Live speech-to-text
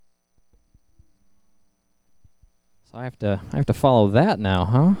So I have to follow that now,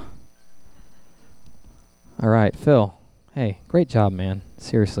 huh? All right, Phil. Hey, great job, man.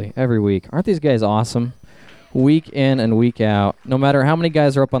 Seriously, every week. Aren't these guys awesome? Week in and week out. No matter how many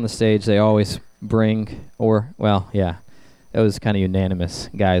guys are up on the stage, they always bring, it was kind of unanimous,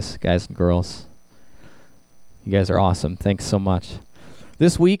 guys and girls. You guys are awesome. Thanks so much.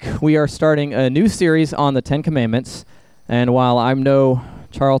 This week, we are starting a new series on the Ten Commandments, and while I'm no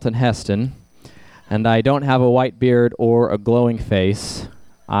Charlton Heston, and I don't have a white beard or a glowing face,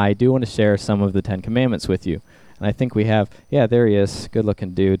 I do want to share some of the Ten Commandments with you. And I think we have, there he is,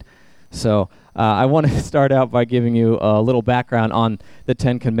 good-looking dude. So I want to start out by giving you a little background on the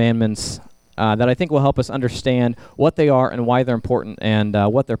Ten Commandments that I think will help us understand what they are and why they're important and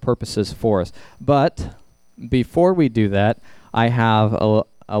what their purpose is for us. But before we do that, I have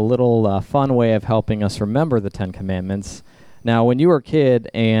a little fun way of helping us remember the Ten Commandments. Now, when you were a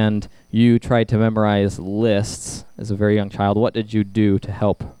kid and you tried to memorize lists as a very young child, what did you do to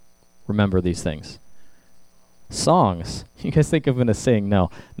help remember these things? Songs. You guys think I'm going to sing?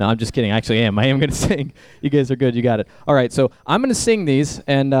 No, I'm just kidding. Actually, I am going to sing. You guys are good. You got it. All right, so I'm going to sing these,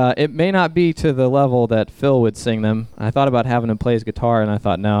 and it may not be to the level that Phil would sing them. I thought about having him play his guitar, and I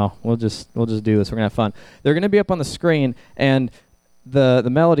thought, no, we'll just do this. We're going to have fun. They're going to be up on the screen, and the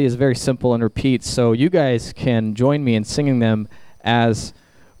melody is very simple and repeats, so you guys can join me in singing them as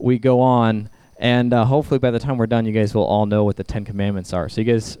we go on, and hopefully by the time we're done, you guys will all know what the Ten Commandments are. So are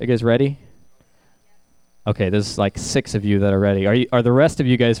you guys ready? Okay, there's like 6 of you that are ready. Are the rest of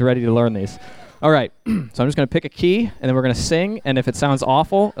you guys ready to learn these? All right, so I'm just going to pick a key, and then we're going to sing, and if it sounds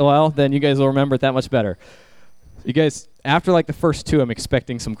awful, well, then you guys will remember it that much better. You guys, after like the first 2, I'm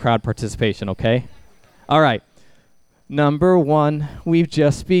expecting some crowd participation, okay? All right. Number 1, we've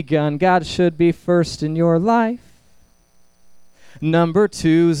just begun. God should be first in your life. Number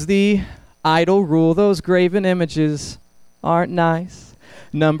 2's the idol rule. Those graven images aren't nice.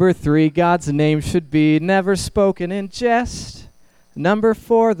 Number 3, God's name should be never spoken in jest. Number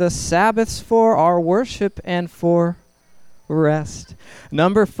 4, the Sabbath's for our worship and for rest.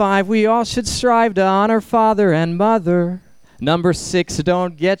 Number 5, we all should strive to honor father and mother. Number 6,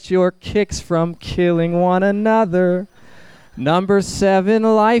 don't get your kicks from killing one another. Number 7,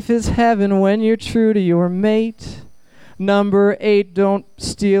 life is heaven when you're true to your mate. Number 8, don't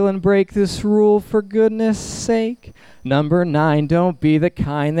steal and break this rule for goodness sake. Number 9, don't be the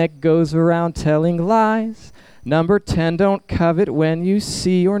kind that goes around telling lies. Number 10, don't covet when you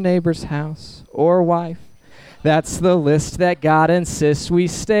see your neighbor's house or wife. That's the list that God insists we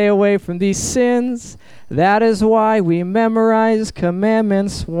stay away from these sins. That is why we memorize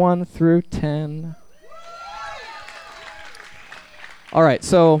commandments 1 through 10. All right,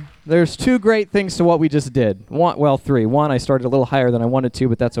 so there's 2 great things to what we just did. 3. 1, I started a little higher than I wanted to,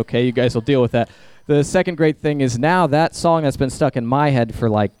 but that's okay. You guys will deal with that. The second great thing is now that song that's been stuck in my head for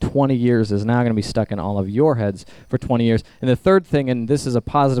like 20 years is now going to be stuck in all of your heads for 20 years. And the third thing, and this is a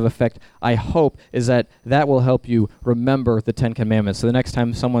positive effect, I hope, is that will help you remember the Ten Commandments. So the next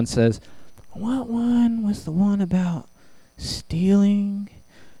time someone says, what one was the one about stealing?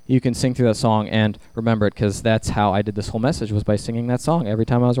 You can sing through that song and remember it, because that's how I did this whole message, was by singing that song every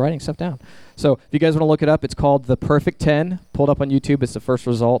time I was writing stuff down. So if you guys want to look it up, it's called The Perfect 10. Pull it up on YouTube. It's the first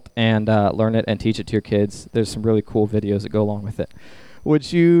result, and learn it and teach it to your kids. There's some really cool videos that go along with it.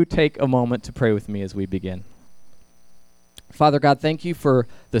 Would you take a moment to pray with me as we begin? Father God, thank you for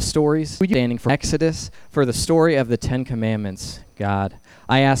the stories, standing for Exodus, for the story of the Ten Commandments, God.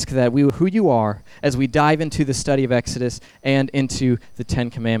 I ask that we, who you are, as we dive into the study of Exodus and into the Ten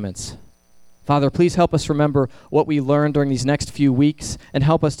Commandments. Father, please help us remember what we learned during these next few weeks and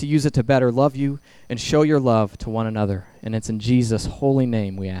help us to use it to better love you and show your love to one another. And it's in Jesus' holy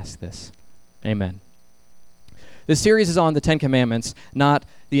name we ask this. Amen. This series is on the Ten Commandments, not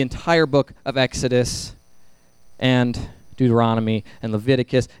the entire book of Exodus and Deuteronomy and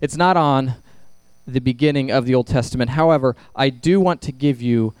Leviticus. It's not on the beginning of the Old Testament. However, I do want to give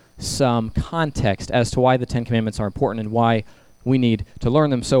you some context as to why the Ten Commandments are important and why we need to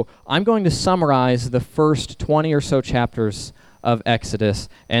learn them. So I'm going to summarize the first 20 or so chapters of Exodus,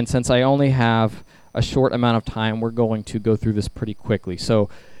 and since I only have a short amount of time, we're going to go through this pretty quickly. So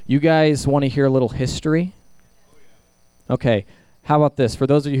you guys want to hear a little history? Okay, how about this? For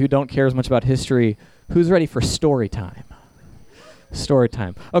those of you who don't care as much about history, who's ready for story time? Story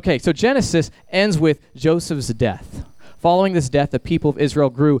time. Okay, so Genesis ends with Joseph's death. Following this death, the people of Israel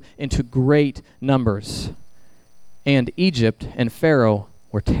grew into great numbers. And Egypt and Pharaoh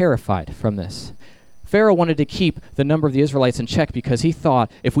were terrified from this. Pharaoh wanted to keep the number of the Israelites in check because he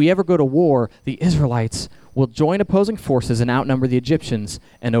thought if we ever go to war, the Israelites will join opposing forces and outnumber the Egyptians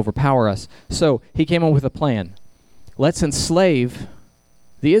and overpower us. So he came up with a plan. let's enslave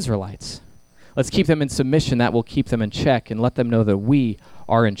the Israelites. Let's keep them in submission. That will keep them in check and let them know that we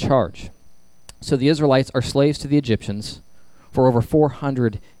are in charge. So the Israelites are slaves to the Egyptians for over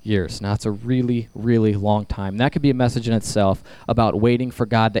 400 years. Now, it's a really, really long time. That could be a message in itself about waiting for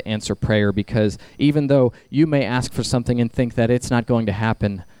God to answer prayer, because even though you may ask for something and think that it's not going to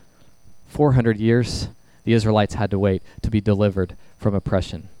happen, 400 years, the Israelites had to wait to be delivered from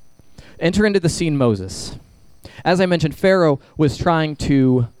oppression. Enter into the scene Moses. As I mentioned, Pharaoh was trying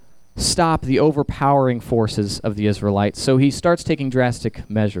to stop the overpowering forces of the Israelites, so he starts taking drastic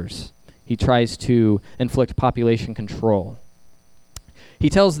measures. He tries to inflict population control. He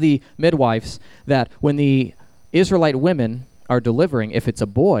tells the midwives that when the Israelite women are delivering, if it's a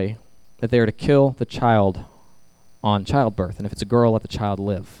boy, that they are to kill the child on childbirth, and if it's a girl, let the child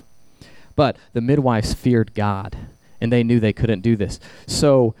live. But the midwives feared God, and they knew they couldn't do this.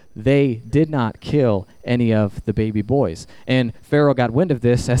 So they did not kill any of the baby boys. And Pharaoh got wind of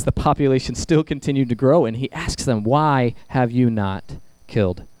this as the population still continued to grow, and he asks them, "Why have you not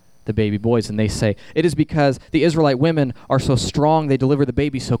killed the baby boys?" And they say, "It is because the Israelite women are so strong, they deliver the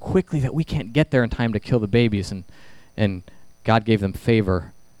babies so quickly that we can't get there in time to kill the babies." And God gave them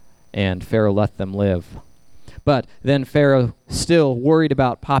favor, and Pharaoh let them live. But then Pharaoh, still worried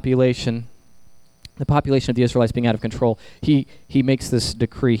about population, the population of the Israelites being out of control, he makes this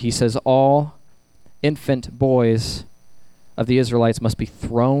decree. He says, all infant boys of the Israelites must be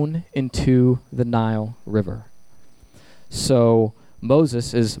thrown into the Nile River. So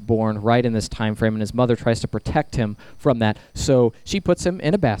Moses is born right in this time frame, and his mother tries to protect him from that. So she puts him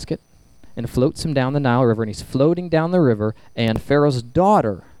in a basket and floats him down the Nile River, and he's floating down the river, and Pharaoh's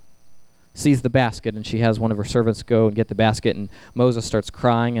daughter sees the basket, and she has one of her servants go and get the basket, and Moses starts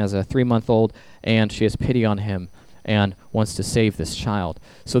crying as a 3-month-old, and she has pity on him and wants to save this child.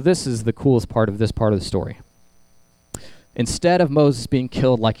 So this is the coolest part of this part of the story. Instead of Moses being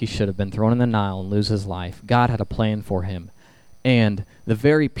killed like he should have been, thrown in the Nile and lose his life, God had a plan for him. And the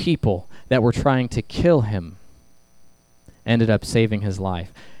very people that were trying to kill him ended up saving his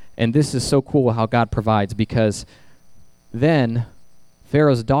life. And this is so cool how God provides, because then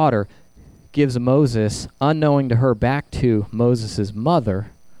Pharaoh's daughter gives Moses, unknowing to her, back to Moses'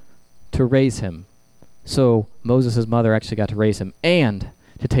 mother to raise him. So Moses' mother actually got to raise him. And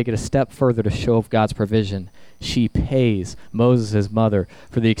to take it a step further to show of God's provision, she pays Moses' mother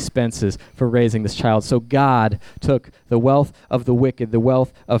for the expenses for raising this child. So God took the wealth of the wicked, the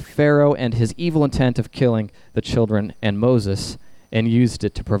wealth of Pharaoh and his evil intent of killing the children and Moses, and used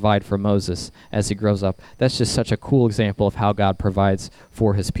it to provide for Moses as he grows up. That's just such a cool example of how God provides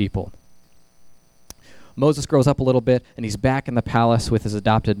for his people. Moses grows up a little bit, and he's back in the palace with his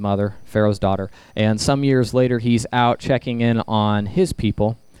adopted mother, Pharaoh's daughter. And some years later, he's out checking in on his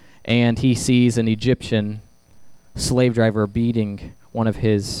people, and he sees an Egyptian slave driver beating one of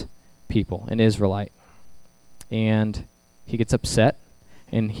his people, an Israelite. And he gets upset,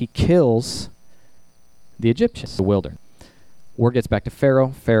 and he kills the Egyptian, the wilderness. Word gets back to Pharaoh.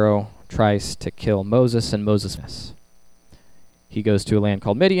 Pharaoh tries to kill Moses, and Moses misses. He goes to a land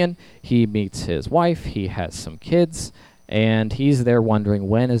called Midian. He meets his wife. He has some kids. And he's there wondering,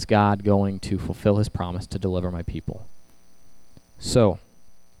 when is God going to fulfill his promise to deliver my people? So,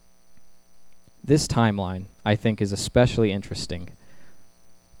 this timeline, I think, is especially interesting.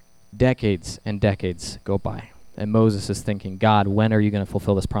 Decades and decades go by. And Moses is thinking, God, when are you going to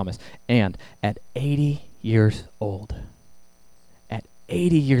fulfill this promise? And at 80 years old,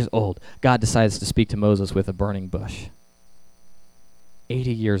 80 years old, God decides to speak to Moses with a burning bush.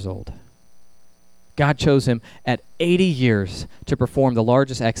 80 years old. God chose him at 80 years to perform the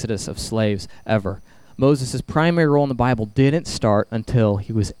largest exodus of slaves ever. Moses' primary role in the Bible didn't start until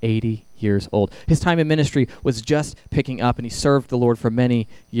he was 80 years old. His time in ministry was just picking up, and he served the Lord for many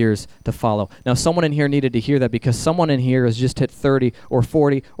years to follow. Now, someone in here needed to hear that, because someone in here has just hit 30 or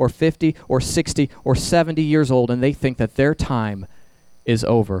 40 or 50 or 60 or 70 years old, and they think that their time is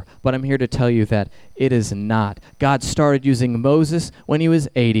over. But I'm here to tell you that it is not. God started using Moses when he was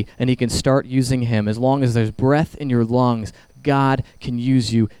 80, and he can start using him. As long as there's breath in your lungs, God can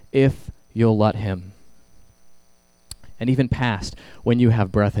use you if you'll let him. And even past, when you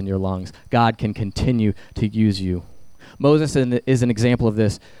have breath in your lungs, God can continue to use you. Moses is an example of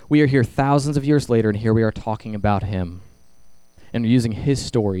this. We are here thousands of years later, and here we are talking about him and using his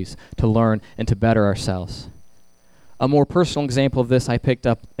stories to learn and to better ourselves. A more personal example of this I picked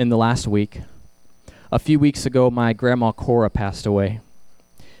up in the last week. A few weeks ago, my grandma Cora passed away.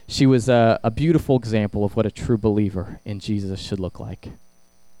 She was a beautiful example of what a true believer in Jesus should look like.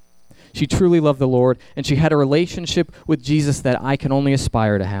 She truly loved the Lord, and she had a relationship with Jesus that I can only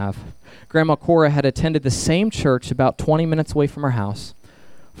aspire to have. Grandma Cora had attended the same church about 20 minutes away from her house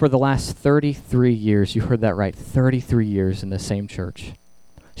for the last 33 years. You heard that right, 33 years in the same church.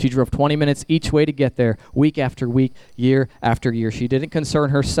 She drove 20 minutes each way to get there, week after week, year after year. She didn't concern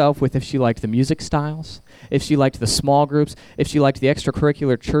herself with if she liked the music styles, if she liked the small groups, if she liked the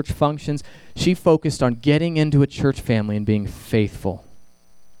extracurricular church functions. She focused on getting into a church family and being faithful.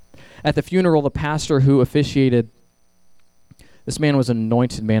 At the funeral, the pastor who officiated, this man was an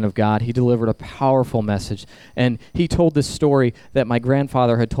anointed man of God. He delivered a powerful message, and he told this story that my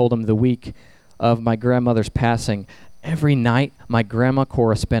grandfather had told him the week of my grandmother's passing. Every night, my grandma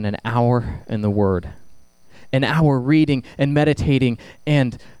Cora spent an hour in the Word, an hour reading and meditating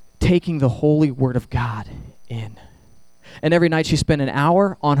and taking the holy Word of God in. And every night she spent an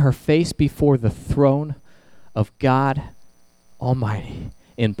hour on her face before the throne of God Almighty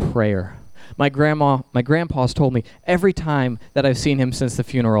in prayer. My grandpa's told me every time that I've seen him since the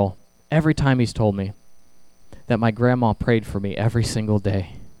funeral, every time he's told me that my grandma prayed for me every single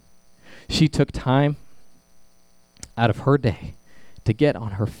day. She took time out of her day to get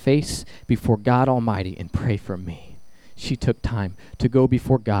on her face before God Almighty and pray for me. She took time to go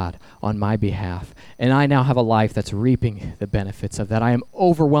before God on my behalf. And I now have a life that's reaping the benefits of that. I am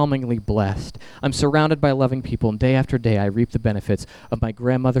overwhelmingly blessed. I'm surrounded by loving people, and day after day I reap the benefits of my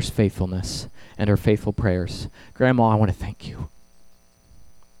grandmother's faithfulness and her faithful prayers. Grandma, I want to thank you.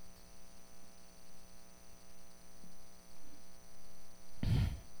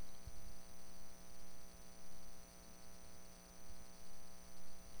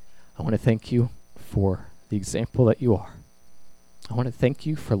 I want to thank you for the example that you are. I want to thank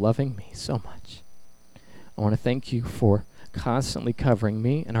you for loving me so much. I want to thank you for constantly covering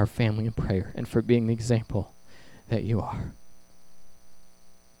me and our family in prayer and for being the example that you are.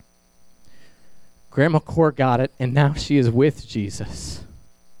 Grandma Cora got it, and now she is with Jesus.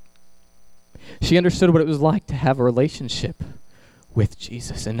 She understood what it was like to have a relationship with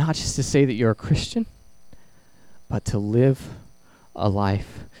Jesus, and not just to say that you're a Christian, but to live a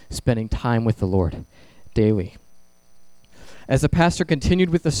life spending time with the Lord daily. As the pastor continued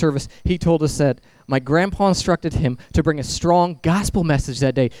with the service, he told us that my grandpa instructed him to bring a strong gospel message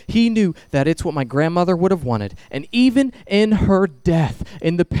that day. He knew that it's what my grandmother would have wanted. And even in her death,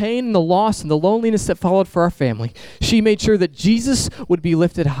 in the pain and the loss and the loneliness that followed for our family, she made sure that Jesus would be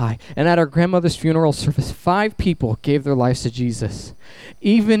lifted high. And at our grandmother's funeral service, 5 people gave their lives to Jesus.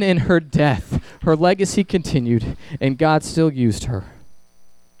 Even in her death, her legacy continued, and God still used her.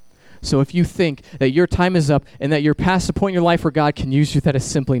 So if you think that your time is up and that you're past the point in your life where God can use you, that is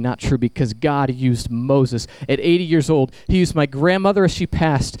simply not true, because God used Moses at 80 years old. He used my grandmother as she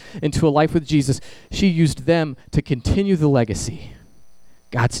passed into a life with Jesus. She used them to continue the legacy.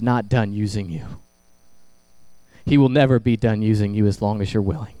 God's not done using you. He will never be done using you as long as you're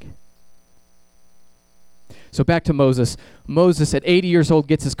willing. So back to Moses. Moses, at 80 years old,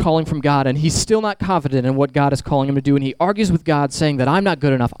 gets his calling from God, and he's still not confident in what God is calling him to do, and he argues with God, saying that I'm not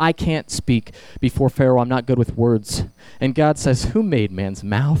good enough. I can't speak before Pharaoh. I'm not good with words. And God says, who made man's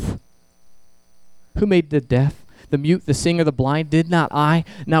mouth? Who made the deaf, the mute, the singer, the blind? Did not I?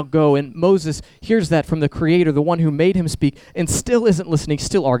 Now go. And Moses hears that from the Creator, the one who made him speak, and still isn't listening,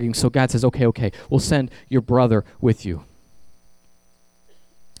 still arguing. So God says, okay, we'll send your brother with you.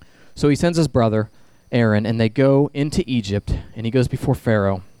 So he sends his brother, Aaron, and they go into Egypt, and he goes before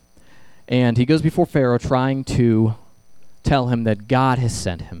Pharaoh. And he goes before Pharaoh trying to tell him that God has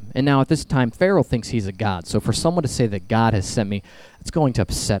sent him. And now at this time, Pharaoh thinks he's a god. So for someone to say that God has sent me, it's going to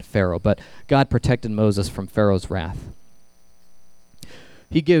upset Pharaoh. But God protected Moses from Pharaoh's wrath.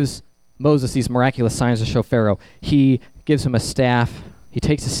 He gives Moses these miraculous signs to show Pharaoh. He gives him a staff. He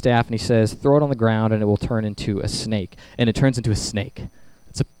takes his staff and he says, throw it on the ground and it will turn into a snake. And it turns into a snake.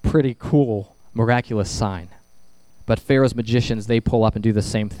 It's a pretty cool miraculous sign. But Pharaoh's magicians, they pull up and do the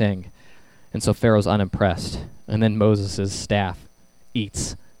same thing. And so Pharaoh's unimpressed. And then Moses' staff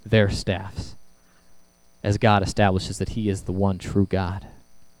eats their staffs as God establishes that he is the one true God.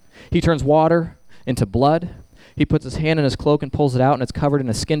 He turns water into blood. He puts his hand in his cloak and pulls it out, and it's covered in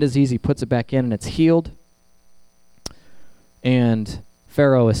a skin disease. He puts it back in, and it's healed. And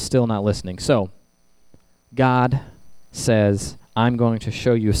Pharaoh is still not listening. So God says, I'm going to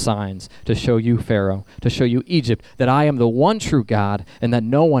show you signs, to show you, Pharaoh, to show you, Egypt, that I am the one true God, and that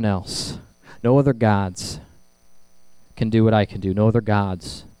no one else, no other gods can do what I can do. No other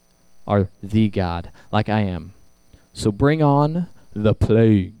gods are the God like I am. So bring on the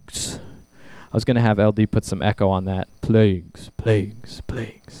plagues. I was going to have LD put some echo on that. Plagues, plagues,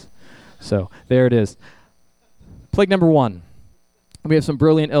 plagues. So there it is. Plague number 1. We have some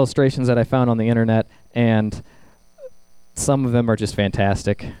brilliant illustrations that I found on the internet, and some of them are just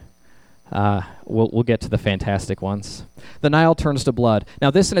fantastic. We'll get to the fantastic ones. The Nile turns to blood.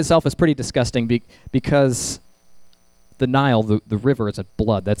 Now, this in itself is pretty disgusting because the Nile, the river, is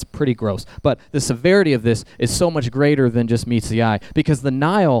blood. That's pretty gross. But the severity of this is so much greater than just meets the eye, because the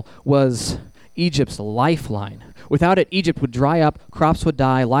Nile was Egypt's lifeline. Without it, Egypt would dry up, crops would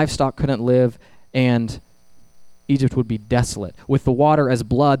die, livestock couldn't live, and Egypt would be desolate. With the water as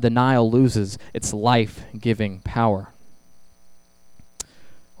blood, the Nile loses its life-giving power.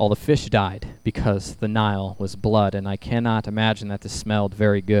 All the fish died because the Nile was blood, and I cannot imagine that this smelled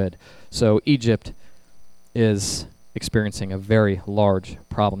very good. So Egypt is experiencing a very large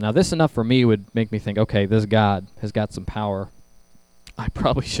problem. Now, this enough for me would make me think, okay, this God has got some power. I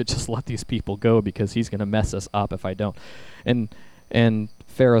probably should just let these people go because he's going to mess us up if I don't. And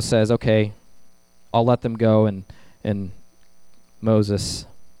Pharaoh says, okay, I'll let them go, and Moses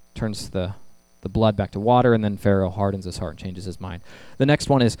turns the blood back to water, and then Pharaoh hardens his heart and changes his mind. The next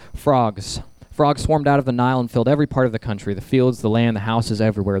one is frogs. Frogs swarmed out of the Nile and filled every part of the country, the fields, the land, the houses,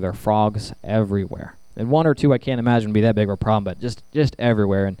 everywhere. There are frogs everywhere. And one or two I can't imagine would be that big of a problem, but just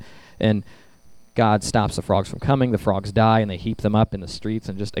everywhere. And God stops the frogs from coming. The frogs die, and they heap them up in the streets,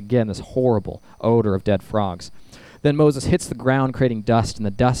 and just, again, this horrible odor of dead frogs. Then Moses hits the ground, creating dust, and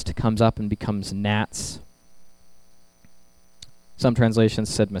the dust comes up and becomes gnats. Some translations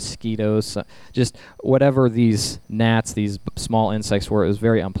said mosquitoes. Just whatever these gnats, these small insects were, it was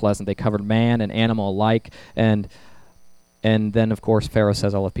very unpleasant. They covered man and animal alike. And then, of course, Pharaoh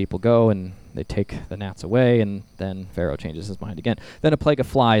says, I'll let people go, and they take the gnats away, and then Pharaoh changes his mind again. Then a plague of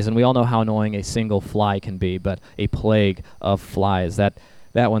flies, and we all know how annoying a single fly can be, but a plague of flies, that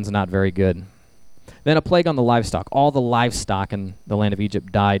one's not very good. Then a plague on the livestock. All the livestock in the land of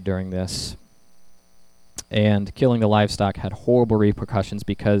Egypt died during this. And killing the livestock had horrible repercussions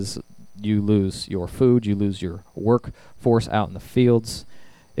because you lose your food, you lose your workforce out in the fields.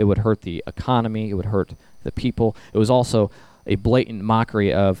 It would hurt the economy, it would hurt the people. It was also a blatant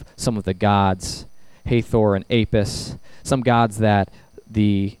mockery of some of the gods, Hathor and Apis, some gods that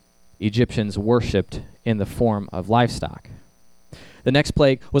the Egyptians worshipped in the form of livestock. The next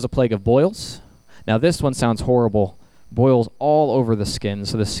plague was a plague of boils. Now this one sounds horrible. Boils all over the skin,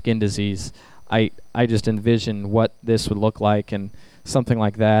 so the skin disease. I just envision what this would look like and something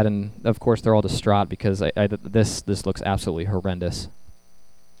like that, and of course they're all distraught because this looks absolutely horrendous.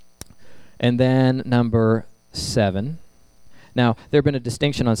 And then number 7. Now, there had been a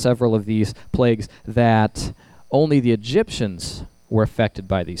distinction on several of these plagues that only the Egyptians were affected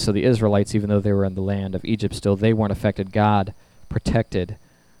by these. So the Israelites, even though they were in the land of Egypt still, they weren't affected. God protected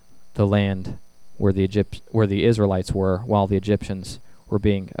the land where the Israelites were while the Egyptians were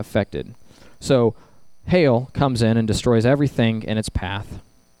being affected. So hail comes in and destroys everything in its path.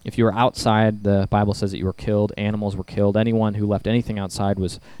 If you were outside, the Bible says that you were killed. Animals were killed. Anyone who left anything outside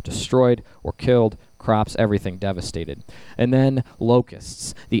was destroyed or killed. Crops, everything devastated. And then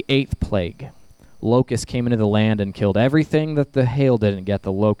locusts, the 8th plague. Locusts came into the land and killed everything that the hail didn't get.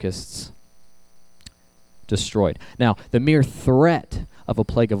 The locusts destroyed. Now, the mere threat of a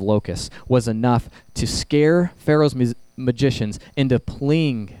plague of locusts was enough to scare Pharaoh's magicians into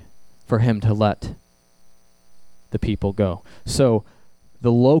pleading for him to let the people go. So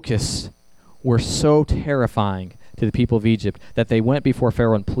the locusts were so terrifying to the people of Egypt that they went before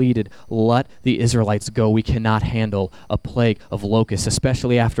Pharaoh and pleaded, let the Israelites go. We cannot handle a plague of locusts,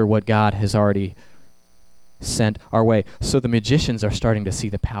 especially after what God has already sent our way. So the magicians are starting to see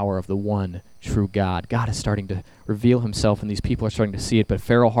the power of the one true God. God is starting to reveal himself, and these people are starting to see it, but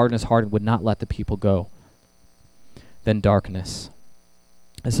Pharaoh hardened his heart and would not let the people go. Then darkness.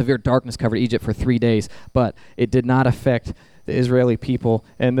 A severe darkness covered Egypt for 3 days, but it did not affect the Israeli people.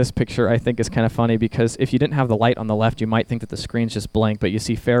 And this picture, I think, is kind of funny because if you didn't have the light on the left, you might think that the screen's just blank, but you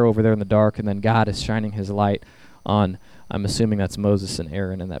see Pharaoh over there in the dark, and then God is shining his light on, I'm assuming that's Moses and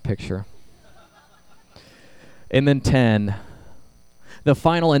Aaron in that picture. And then 10, the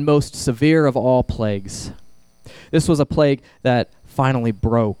final and most severe of all plagues. This was a plague that finally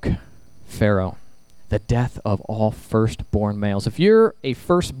broke Pharaoh. The death of all firstborn males. If you're a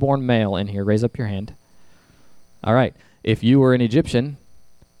firstborn male in here, raise up your hand. All right. If you were an Egyptian,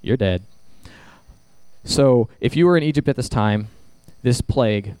 you're dead. So if you were in Egypt at this time, this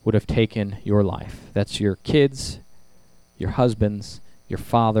plague would have taken your life. That's your kids, your husbands, your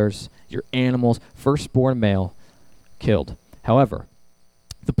fathers, your animals, firstborn male killed. However,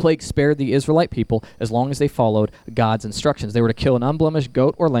 the plague spared the Israelite people as long as they followed God's instructions. They were to kill an unblemished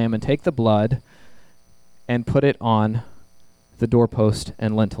goat or lamb and take the blood and put it on the doorpost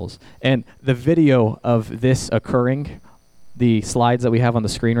and lintels. And the video of this occurring, the slides that we have on the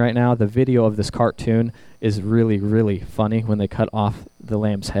screen right now, the video of this cartoon is really, really funny when they cut off the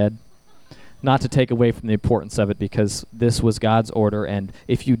lamb's head. not to take away from the importance of it, because this was God's order, and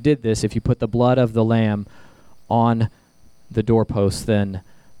if you did this, if you put the blood of the lamb on the doorpost, then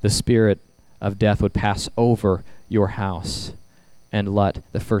the spirit of death would pass over your house and let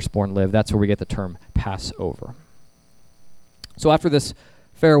the firstborn live. That's where we get the term Passover. So after this,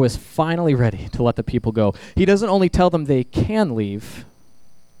 Pharaoh is finally ready to let the people go. He doesn't only tell them they can leave,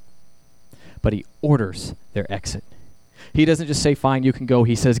 but he orders their exit. He doesn't just say, fine, you can go.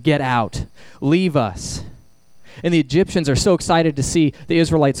 He says, get out, leave us. And the Egyptians are so excited to see the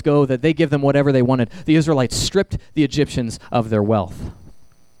Israelites go that they give them whatever they wanted. The Israelites stripped the Egyptians of their wealth.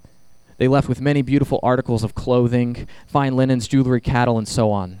 They left with many beautiful articles of clothing, fine linens, jewelry, cattle, and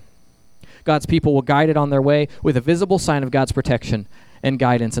so on. God's people were guided on their way with a visible sign of God's protection and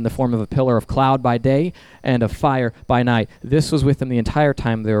guidance in the form of a pillar of cloud by day and of fire by night. This was with them the entire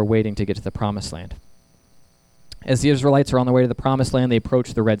time they were waiting to get to the Promised Land. As the Israelites are on their way to the Promised Land, they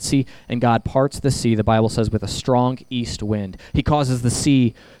approach the Red Sea, and God parts the sea, the Bible says, with a strong east wind. He causes the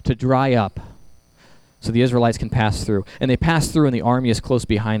sea to dry up so the Israelites can pass through. And they pass through, and the army is close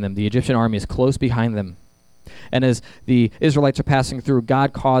behind them. The Egyptian army is close behind them. And as the Israelites are passing through,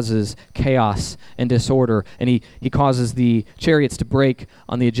 God causes chaos and disorder, and he causes the chariots to break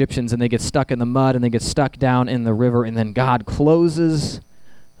on the Egyptians, and they get stuck in the mud, and they get stuck down in the river, and then God closes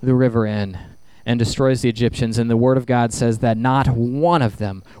the river in and destroys the Egyptians. And the Word of God says that not one of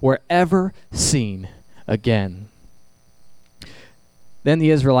them were ever seen again. Then the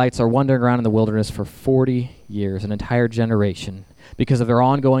Israelites are wandering around in the wilderness for 40 years, an entire generation, because of their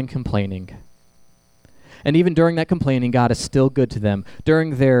ongoing complaining. And even during that complaining, God is still good to them.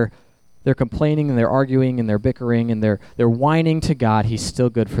 During their complaining and their arguing and their bickering and their whining to God, he's still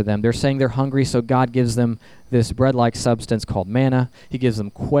good for them. They're saying they're hungry, so God gives them this bread-like substance called manna. He gives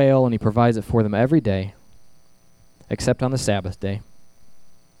them quail, and he provides it for them every day, except on the Sabbath day.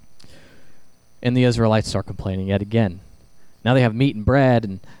 And the Israelites start complaining yet again. Now they have meat and bread,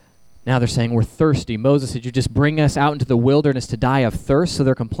 and now they're saying, we're thirsty. Moses, did you just bring us out into the wilderness to die of thirst? So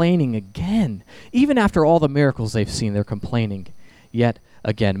they're complaining again. Even after all the miracles they've seen, they're complaining yet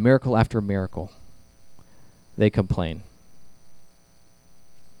again. Miracle after miracle, they complain.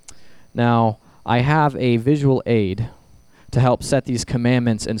 Now, I have a visual aid to help set these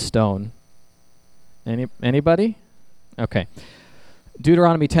commandments in stone. Anybody? Okay.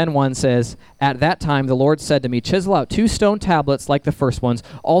 Deuteronomy 10:1 says, at that time the Lord said to me, chisel out 2 stone tablets like the first ones.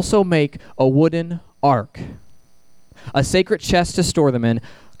 Also make a wooden ark, a sacred chest to store them in.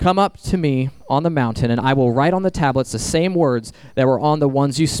 Come up to me on the mountain, and I will write on the tablets the same words that were on the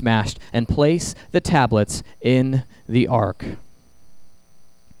ones you smashed, and place the tablets in the ark.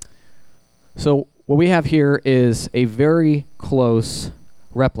 So what we have here is a very close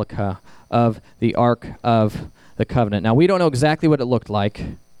replica of the Ark of the Covenant. Now, we don't know exactly what it looked like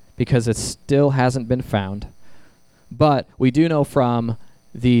because it still hasn't been found, but we do know from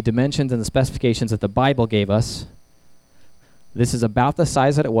the dimensions and the specifications that the Bible gave us, this is about the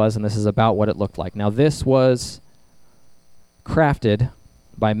size that it was, and this is about what it looked like. Now, this was crafted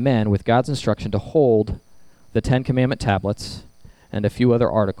by men with God's instruction to hold the 10 Commandment tablets and a few other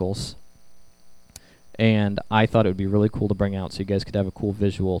articles, and I thought it would be really cool to bring out so you guys could have a cool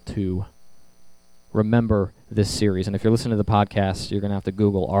visual to remember this series. And if you're listening to the podcast, you're going to have to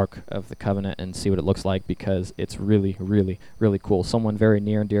Google Ark of the Covenant and see what it looks like, because it's really, really, really cool. Someone very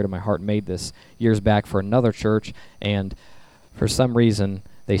near and dear to my heart made this years back for another church, and for some reason,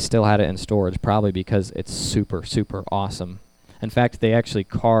 they still had it in storage, probably because it's super, super awesome. In fact, they actually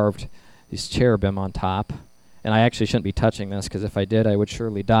carved these cherubim on top, and I actually shouldn't be touching this, because if I did, I would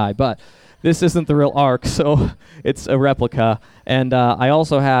surely die. But this isn't the real Ark, so it's a replica. And I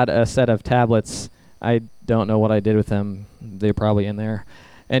also had a set of tablets. I don't know what I did with them. They're probably in there.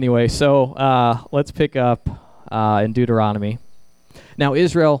 Anyway, so let's pick up in Deuteronomy. Now,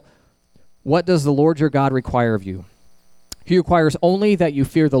 Israel, what does the Lord your God require of you? He requires only that you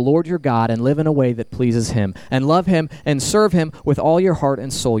fear the Lord your God and live in a way that pleases him, and love him and serve him with all your heart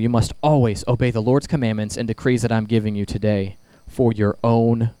and soul. You must always obey the Lord's commandments and decrees that I'm giving you today for your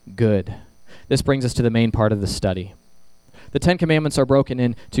own good. This brings us to the main part of the study. The 10 Commandments are broken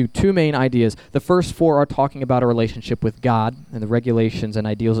into 2 main ideas. The first 4 are talking about a relationship with God and the regulations and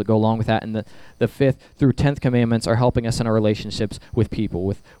ideals that go along with that. And the 5th through 10th Commandments are helping us in our relationships with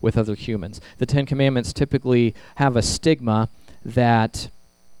people, with other humans. The 10 Commandments typically have a stigma that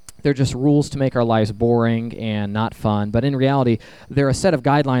they're just rules to make our lives boring and not fun. But in reality, they're a set of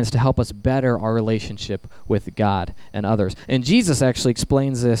guidelines to help us better our relationship with God and others. And Jesus actually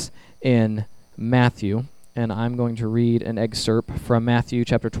explains this in Matthew. And I'm going to read an excerpt from Matthew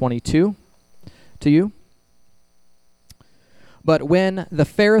chapter 22 to you. But when the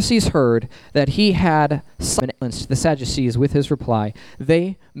Pharisees heard that he had silenced the Sadducees with his reply,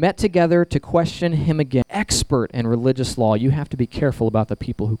 they met together to question him again. Expert in religious law. You have to be careful about the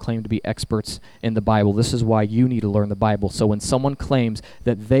people who claim to be experts in the Bible. This is why you need to learn the Bible. So when someone claims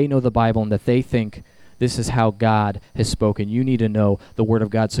that they know the Bible and that they think this is how God has spoken, you need to know the Word of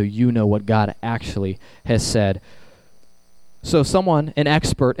God so you know what God actually has said. So someone, an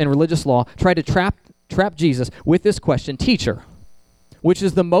expert in religious law, tried to trap Jesus with this question, "Teacher, which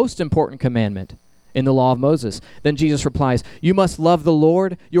is the most important commandment in the law of Moses?" Then Jesus replies, "You must love the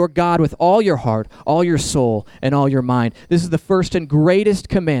Lord your God with all your heart, all your soul, and all your mind. This is the first and greatest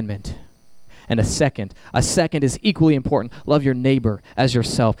commandment." And a second is equally important. Love your neighbor as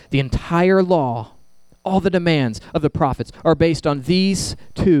yourself. The entire law, all the demands of the prophets are based on these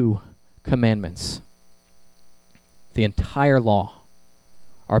two commandments. The entire law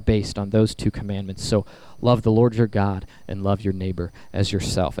are based on those two commandments. So love the Lord your God and love your neighbor as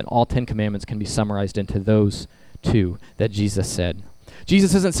yourself. And all 10 commandments can be summarized into those two that Jesus said.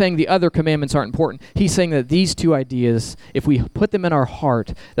 Jesus isn't saying the other commandments aren't important. He's saying that these two ideas, if we put them in our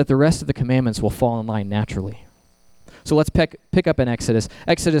heart, that the rest of the commandments will fall in line naturally. So let's pick up in Exodus.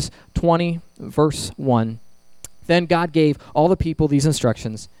 Exodus 20, verse 1. Then God gave all the people these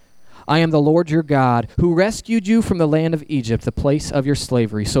instructions. "I am the Lord your God, who rescued you from the land of Egypt, the place of your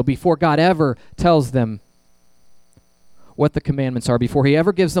slavery." So before God ever tells them what the commandments are, before he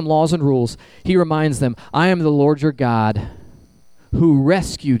ever gives them laws and rules, he reminds them, "I am the Lord your God, who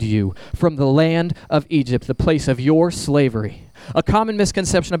rescued you from the land of Egypt, the place of your slavery." A common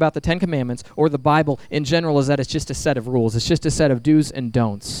misconception about the 10 Commandments, or the Bible in general, is that it's just a set of rules. It's just a set of do's and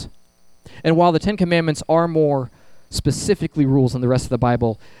don'ts. And while the 10 Commandments are more specifically rules than the rest of the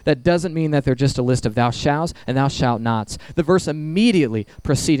Bible, that doesn't mean that they're just a list of thou shalt and thou shalt nots. The verse immediately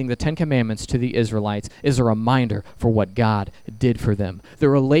preceding the 10 Commandments to the Israelites is a reminder for what God did for them. The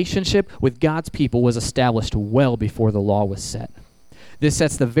relationship with God's people was established well before the law was set. This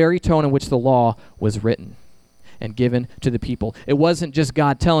sets the very tone in which the law was written and given to the people. It wasn't just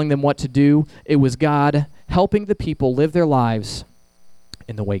God telling them what to do. It was God helping the people live their lives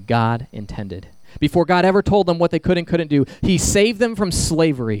in the way God intended. Before God ever told them what they could and couldn't do, he saved them from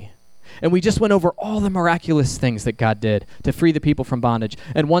slavery. And we just went over all the miraculous things that God did to free the people from bondage.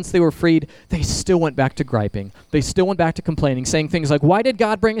 And once they were freed, they still went back to griping. They still went back to complaining, saying things like, "Why did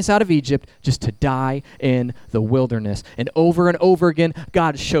God bring us out of Egypt just to die in the wilderness?" And over again,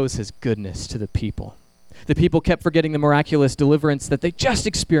 God shows his goodness to the people. The people kept forgetting the miraculous deliverance that they just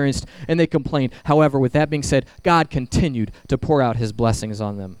experienced, and they complained. However, with that being said, God continued to pour out his blessings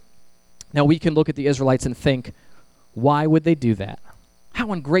on them. Now, we can look at the Israelites and think, why would they do that?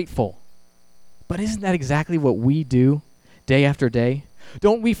 How ungrateful. But isn't that exactly what we do day after day?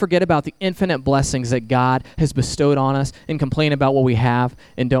 Don't we forget about the infinite blessings that God has bestowed on us and complain about what we have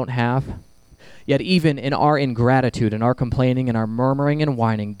and don't have? Yet even in our ingratitude and our complaining and our murmuring and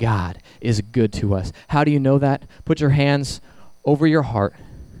whining, God is good to us. How do you know that? Put your hands over your heart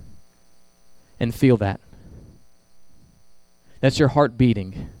and feel that. That's your heart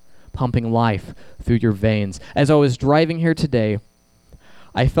beating, pumping life through your veins. As I was driving here today,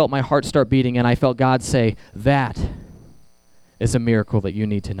 I felt my heart start beating, and I felt God say, "That is a miracle that you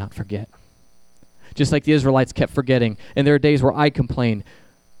need to not forget." Just like the Israelites kept forgetting, and there are days where I complain,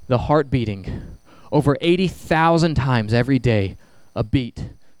 the heart beating over 80,000 times every day, a beat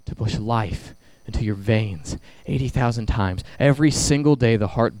to push life into your veins. 80,000 times. Every single day the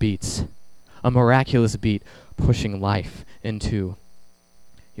heart beats, a miraculous beat pushing life into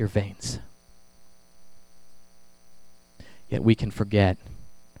your veins. Yet we can forget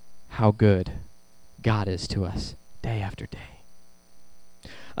how good God is to us day after day.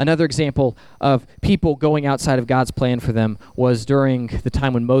 Another example of people going outside of God's plan for them was during the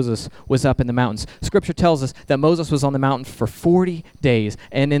time when Moses was up in the mountains. Scripture tells us that Moses was on the mountain for 40 days,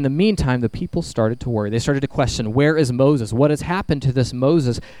 and in the meantime, the people started to worry. They started to question, where is Moses? What has happened to this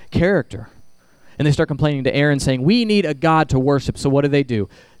Moses character? And they start complaining to Aaron, saying, "We need a God to worship." So what do?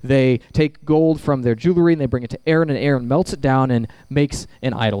 They take gold from their jewelry, and they bring it to Aaron, and Aaron melts it down and makes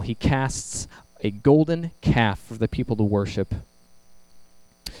an idol. He casts a golden calf for the people to worship.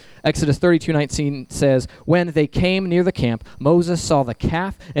 Exodus 32:19 says, "When they came near the camp, Moses saw the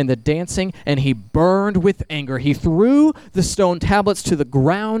calf and the dancing, and he burned with anger. He threw the stone tablets to the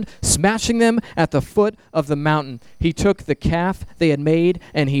ground, smashing them at the foot of the mountain. He took the calf they had made,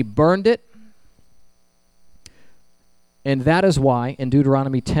 and he burned it. And that is why in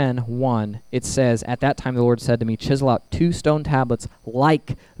Deuteronomy 10:1 it says, 'At that time the Lord said to me, chisel out 2 stone tablets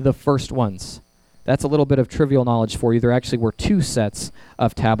like the first ones That's a little bit of trivial knowledge for you. There actually were 2 sets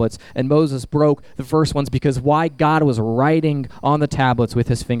of tablets, and Moses broke the first ones because while God was writing on the tablets with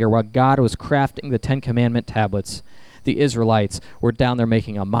his finger, while God was crafting the 10 Commandment tablets, the Israelites were down there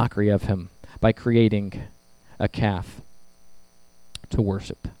making a mockery of him by creating a calf to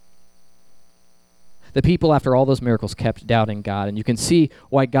worship. The people, after all those miracles, kept doubting God, and you can see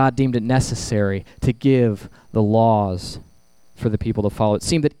why God deemed it necessary to give the laws for the people to follow. It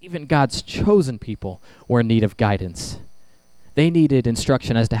seemed that even God's chosen people were in need of guidance. They needed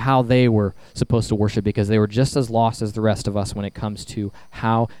instruction as to how they were supposed to worship because they were just as lost as the rest of us when it comes to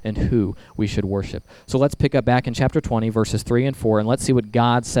how and who we should worship. So let's pick up back in chapter 20, verses 3 and 4, and let's see what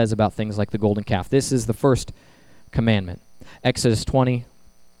God says about things like the golden calf. This is the first commandment. Exodus 20,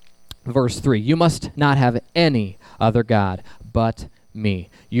 verse 3. You must not have any other God but me.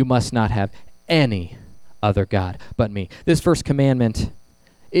 You must not have any other God but me. This first commandment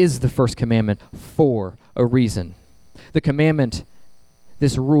is the first commandment for a reason. The commandment,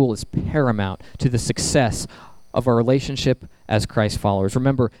 this rule is paramount to the success of our relationship as Christ followers.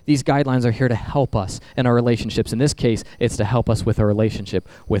 Remember, these guidelines are here to help us in our relationships. In this case, it's to help us with our relationship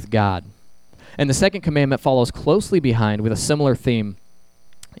with God. And the second commandment follows closely behind with a similar theme.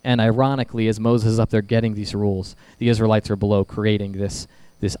 And ironically, as Moses is up there getting these rules, the Israelites are below creating this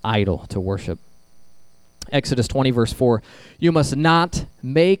idol to worship. Exodus 20, verse 4, you must not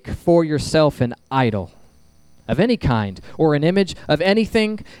make for yourself an idol of any kind, or an image of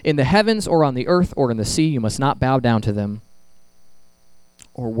anything in the heavens or on the earth or in the sea. You must not bow down to them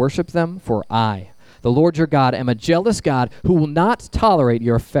or worship them, for I, the Lord your God, am a jealous God who will not tolerate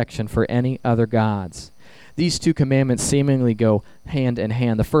your affection for any other gods. These 2 commandments seemingly go hand in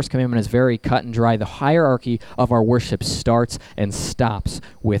hand. The first commandment is very cut and dry. The hierarchy of our worship starts and stops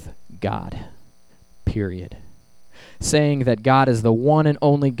with God. Period. Saying that God is the one and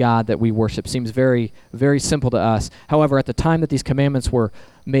only God that we worship seems very, very simple to us. However, at the time that these commandments were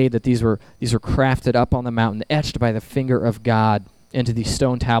made, that these were crafted up on the mountain, etched by the finger of God into these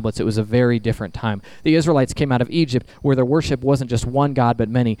stone tablets, it was a very different time. The Israelites came out of Egypt where their worship wasn't just one God but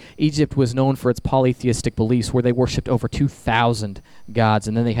many. Egypt was known for its polytheistic beliefs where they worshipped over 2,000 gods,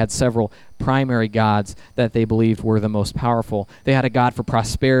 and then they had several primary gods that they believed were the most powerful. They had a god for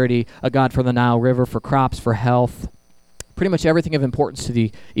prosperity, a god for the Nile River, for crops, for health. Pretty much everything of importance to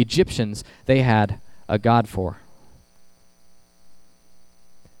the Egyptians, they had a god for.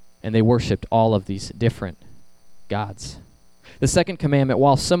 And they worshipped all of these different gods. The second commandment,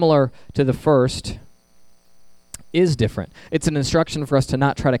 while similar to the first, is different. It's an instruction for us to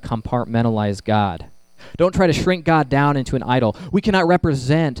not try to compartmentalize God. Don't try to shrink God down into an idol. We cannot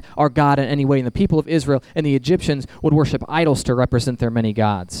represent our God in any way. And the people of Israel and the Egyptians would worship idols to represent their many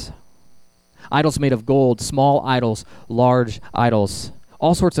gods. Idols made of gold, small idols, large idols.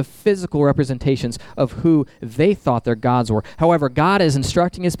 All sorts of physical representations of who they thought their gods were. However, God is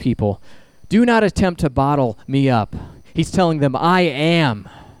instructing his people, do not attempt to bottle me up. He's telling them, I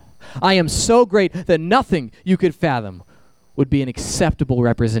am so great that nothing you could fathom would be an acceptable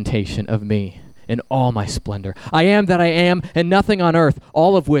representation of me in all my splendor. I am that I am, and nothing on earth,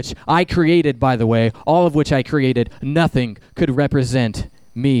 all of which I created, by the way, all of which I created, nothing could represent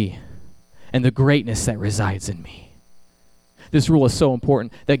me and the greatness that resides in me. This rule is so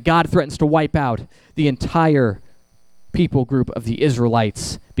important that God threatens to wipe out the entire people group of the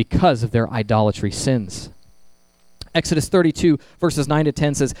Israelites because of their idolatry sins. Exodus 32, verses 9 to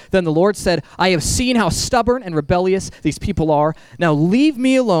 10 says, Then the Lord said, I have seen how stubborn and rebellious these people are. Now leave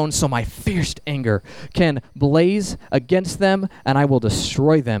me alone so my fierce anger can blaze against them, and I will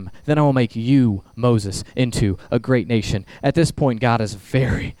destroy them. Then I will make you, Moses, into a great nation. At this point, God is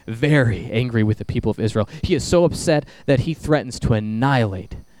very, very angry with the people of Israel. He is so upset that he threatens to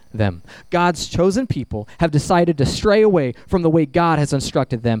annihilate them. God's chosen people have decided to stray away from the way God has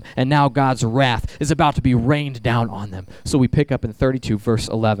instructed them, and now God's wrath is about to be rained down on them. So we pick up in 32, verse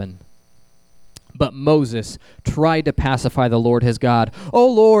 11. But Moses tried to pacify the Lord his God. "O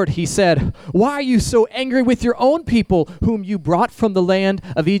Lord," he said, "why are you so angry with your own people, whom you brought from the land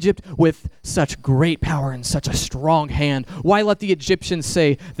of Egypt with such great power and such a strong hand? Why let the Egyptians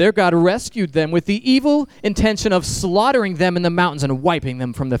say their God rescued them with the evil intention of slaughtering them in the mountains and wiping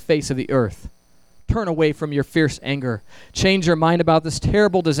them from the face of the earth? Turn away from your fierce anger. Change your mind about this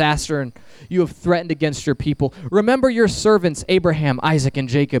terrible disaster you have threatened against your people. Remember your servants, Abraham, Isaac, and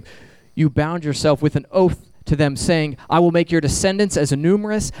Jacob. You bound yourself with an oath to them, saying, I will make your descendants as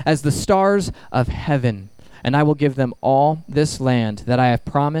numerous as the stars of heaven, and I will give them all this land that I have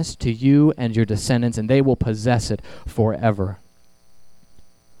promised to you and your descendants, and they will possess it forever."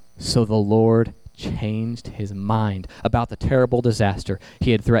 So the Lord changed his mind about the terrible disaster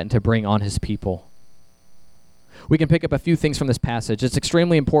he had threatened to bring on his people. We can pick up a few things from this passage. It's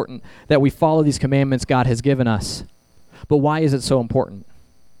extremely important that we follow these commandments God has given us. But why is it so important?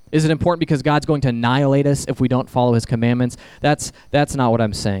 Is it important because God's going to annihilate us if we don't follow his commandments? That's not what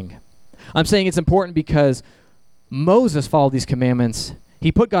I'm saying. I'm saying it's important because Moses followed these commandments.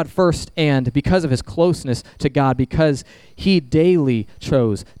 He put God first, and because of his closeness to God, because he daily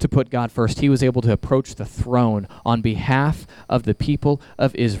chose to put God first, he was able to approach the throne on behalf of the people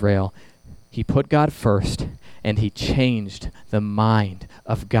of Israel. He put God first, and he changed the mind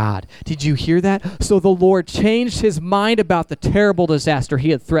of God. Did you hear that? So the Lord changed his mind about the terrible disaster he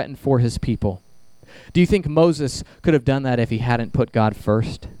had threatened for his people. Do you think Moses could have done that if he hadn't put God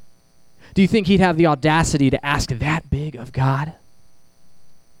first? Do you think he'd have the audacity to ask that big of God?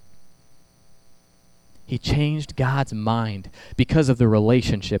 He changed God's mind because of the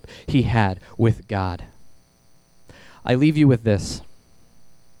relationship he had with God. I leave you with this.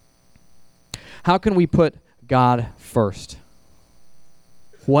 How can we put God first?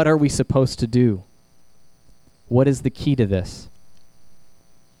 What are we supposed to do? What is the key to this?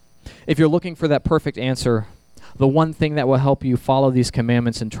 If you're looking for that perfect answer, the one thing that will help you follow these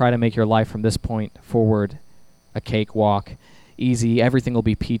commandments and try to make your life from this point forward a cakewalk, easy, everything will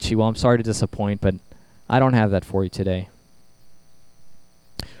be peachy. Well, I'm sorry to disappoint, but I don't have that for you today.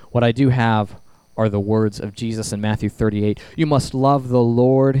 What I do have are the words of Jesus in Matthew 38. You must love the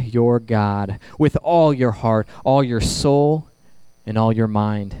Lord your God with all your heart, all your soul, and all your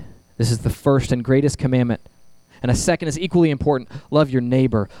mind. This is the first and greatest commandment. And a second is equally important. Love your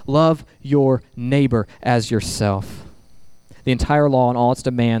neighbor. Love your neighbor as yourself. The entire law and all its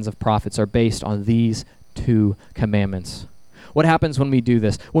demands of prophets are based on these two commandments. What happens when we do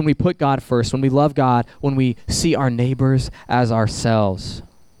this? When we put God first, when we love God, when we see our neighbors as ourselves.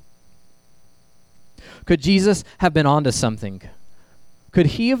 Could Jesus have been onto something? Could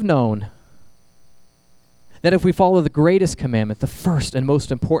he have known that if we follow the greatest commandment, the first and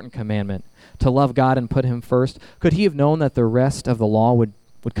most important commandment, to love God and put him first, could he have known that the rest of the law would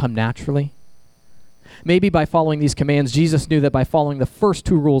come naturally? Maybe by following these commands, Jesus knew that by following the first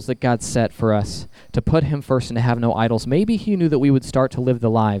two rules that God set for us, to put him first and to have no idols, maybe he knew that we would start to live the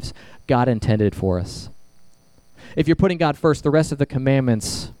lives God intended for us. If you're putting God first, the rest of the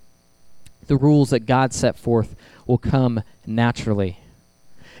commandments, the rules that God set forth, will come naturally.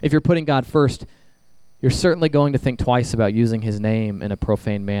 If you're putting God first, you're certainly going to think twice about using his name in a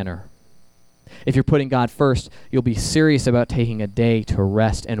profane manner. If you're putting God first, you'll be serious about taking a day to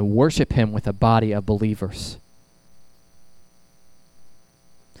rest and worship him with a body of believers.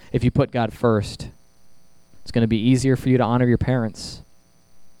 If you put God first, it's going to be easier for you to honor your parents.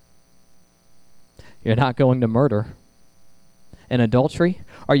 You're not going to murder. And adultery?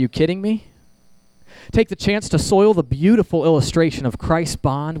 Are you kidding me? Take the chance to soil the beautiful illustration of Christ's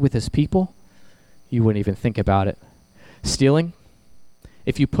bond with his people? You wouldn't even think about it. Stealing?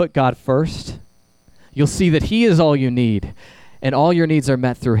 If you put God first, you'll see that he is all you need, and all your needs are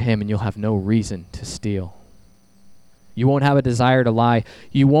met through him, and you'll have no reason to steal. You won't have a desire to lie.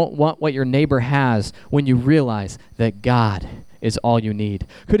 You won't want what your neighbor has when you realize that God is all you need.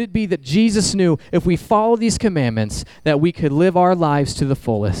 Could it be that Jesus knew if we follow these commandments that we could live our lives to the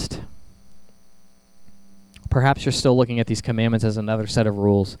fullest? Perhaps you're still looking at these commandments as another set of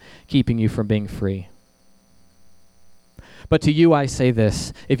rules, keeping you from being free. But to you I say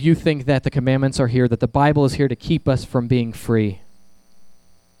this, if you think that the commandments are here, that the Bible is here to keep us from being free,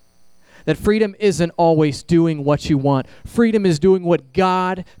 that freedom isn't always doing what you want. Freedom is doing what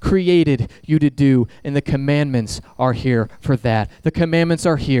God created you to do, and the commandments are here for that. The commandments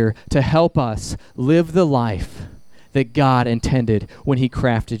are here to help us live the life that God intended when he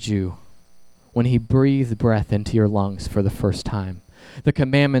crafted you, when he breathed breath into your lungs for the first time. The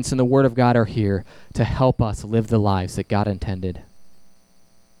commandments and the Word of God are here to help us live the lives that God intended.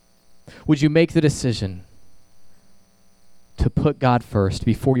 Would you make the decision to put God first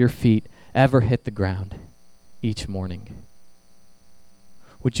before your feet ever hit the ground each morning?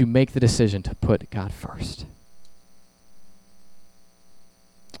 Would you make the decision to put God first?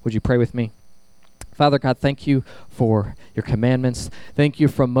 Would you pray with me? Father God, thank you for your commandments. Thank you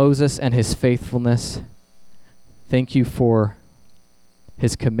for Moses and his faithfulness. Thank you for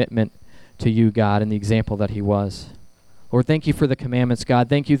his commitment to you, God, and the example that he was. Lord, thank you for the commandments, God.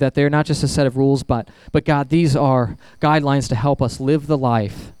 Thank you that they're not just a set of rules, but God, these are guidelines to help us live the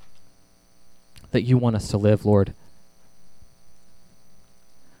life that you want us to live, Lord.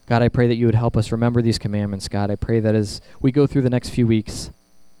 God, I pray that you would help us remember these commandments, God. I pray that as we go through the next few weeks,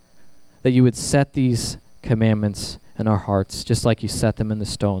 that you would set these commandments in our hearts, just like you set them in the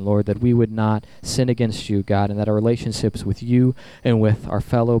stone, Lord, that we would not sin against you, God, and that our relationships with you and with our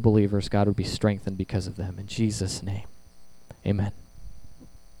fellow believers, God, would be strengthened because of them. In Jesus' name, amen.